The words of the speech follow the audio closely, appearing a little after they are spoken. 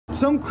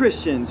Some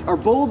Christians are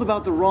bold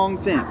about the wrong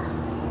things.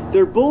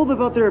 They're bold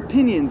about their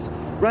opinions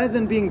rather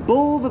than being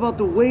bold about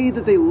the way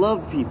that they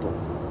love people.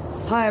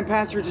 Hi, I'm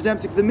Pastor Richard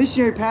Demsick, the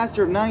missionary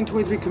pastor of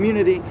 923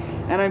 Community,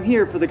 and I'm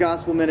here for the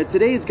Gospel Minute.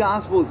 Today's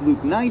Gospel is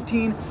Luke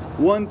 19,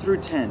 1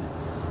 through 10.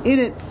 In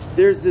it,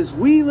 there's this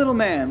wee little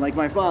man, like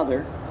my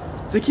father,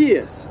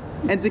 Zacchaeus.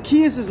 And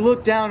Zacchaeus is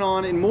looked down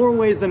on in more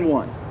ways than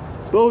one,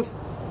 both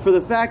for the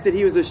fact that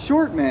he was a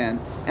short man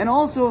and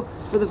also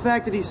for the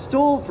fact that he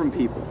stole from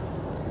people.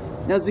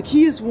 Now,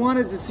 Zacchaeus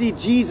wanted to see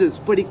Jesus,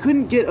 but he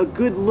couldn't get a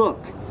good look.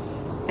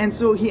 And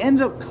so he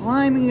ended up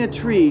climbing a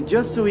tree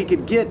just so he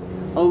could get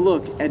a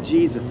look at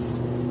Jesus.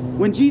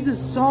 When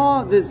Jesus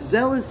saw this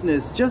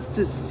zealousness just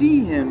to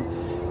see him,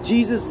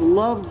 Jesus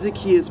loved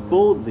Zacchaeus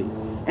boldly.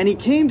 And he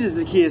came to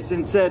Zacchaeus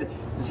and said,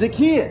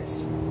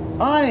 "Zacchaeus,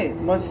 I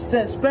must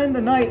spend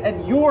the night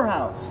at your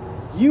house.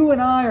 You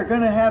and I are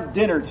going to have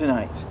dinner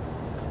tonight."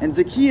 And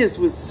Zacchaeus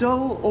was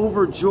so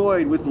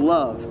overjoyed with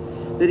love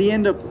that he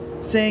ended up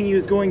saying he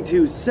was going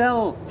to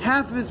sell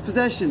half of his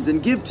possessions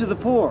and give to the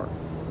poor.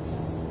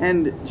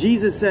 And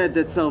Jesus said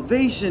that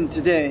salvation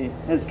today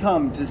has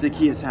come to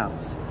Zacchaeus'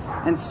 house.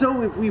 And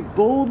so if we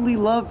boldly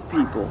love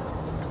people,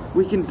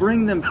 we can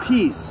bring them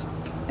peace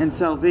and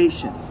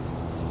salvation.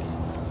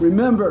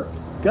 Remember,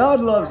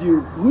 God loves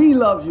you, we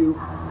love you.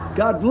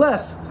 God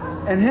bless,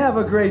 and have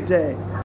a great day.